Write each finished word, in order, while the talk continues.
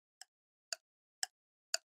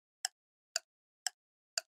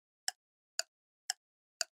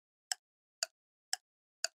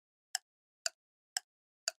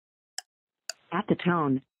At the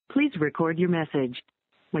tone, please record your message.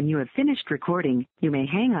 When you have finished recording, you may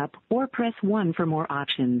hang up or press 1 for more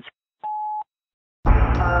options. I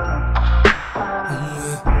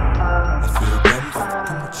feel bad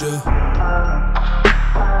fucking with you.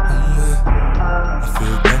 I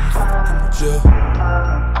feel bad fucking with you.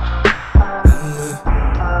 I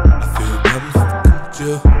feel bad fucking with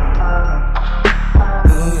you.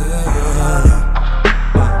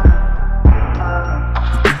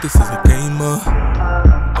 You think this is a game, but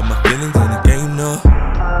my feelings in the game, no.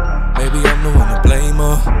 Maybe I'm the one to blame,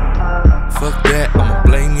 fuck that, I'ma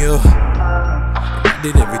blame you.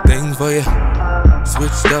 Did everything for you,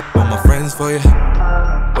 switched up on my friends for you.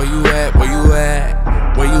 Where you at, where you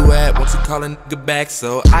at, where you at? Won't you call a nigga back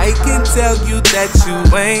so I can tell you that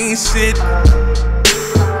you ain't shit?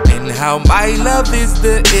 And how my love is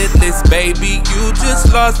the illest, baby. You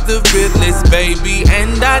just lost the realest, baby.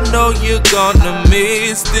 And I know you're gonna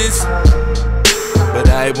miss this, but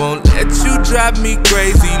I won't let you drive me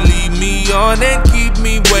crazy. Leave me on and keep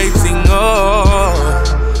me waiting,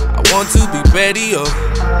 I want to be ready,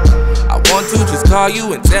 I want to just call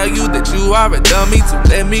you and tell you that you are a dummy to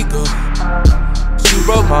let me go. You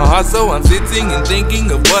broke my heart, so I'm sitting and thinking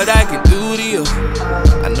of what I can do to you.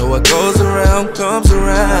 I know what goes around comes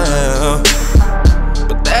around,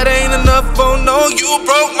 but that ain't enough, oh no, you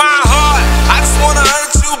broke my heart. I just wanna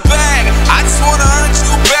hurt you back, I just wanna hurt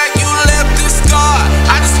you back. You left this scar,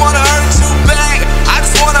 I just wanna hurt you back, I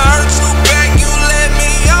just wanna hurt you back. You let me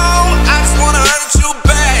on, I just wanna hurt you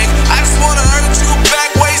back, I just wanna hurt you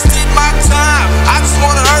back. Wasted my time, I just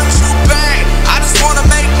wanna hurt you back, I just wanna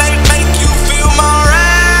make you feel my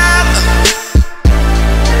wrath.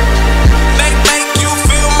 Make you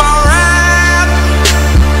feel my wrath.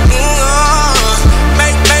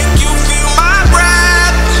 Make you feel my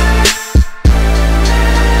wrath.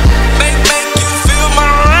 Make you feel my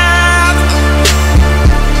wrath.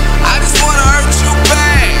 I just wanna hurt you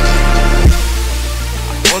back.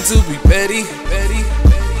 I want to be petty, petty.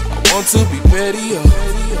 I want to be petty, I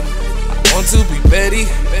want to be petty,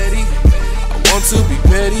 petty. I want to be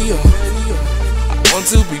petty, I want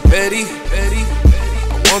to be petty, petty.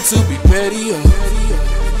 I want to be petty,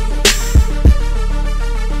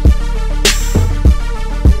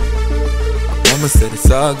 Mama said it's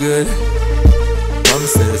all good, Mama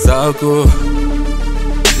said it's all cool.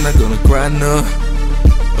 I'm not gonna cry, no,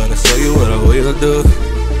 but I'll show you what I will do.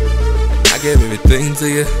 I gave everything to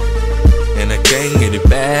you, and I can't get it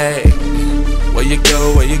back. Where you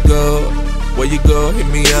go, where you go, where you go, hit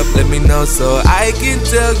me up, let me know so I can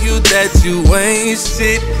tell you that you ain't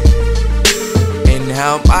shit. And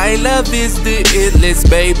how my love is the illest,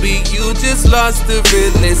 baby. You just lost the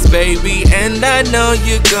realest, baby. And I know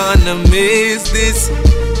you're gonna miss this,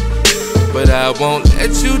 but I won't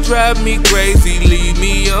let you drive me crazy. Leave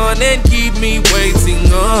me on and keep me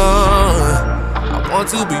waiting on. I want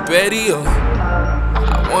to be petty, I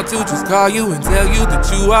want to just call you and tell you that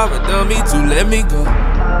you are a dummy to let me go.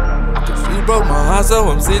 Cause you broke my heart, so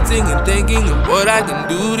I'm sitting and thinking of what I can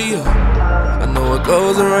do to you. I know what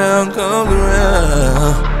goes around comes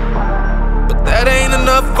around, but that ain't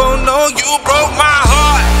enough, oh no, you broke my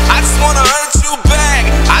heart. I just wanna hurt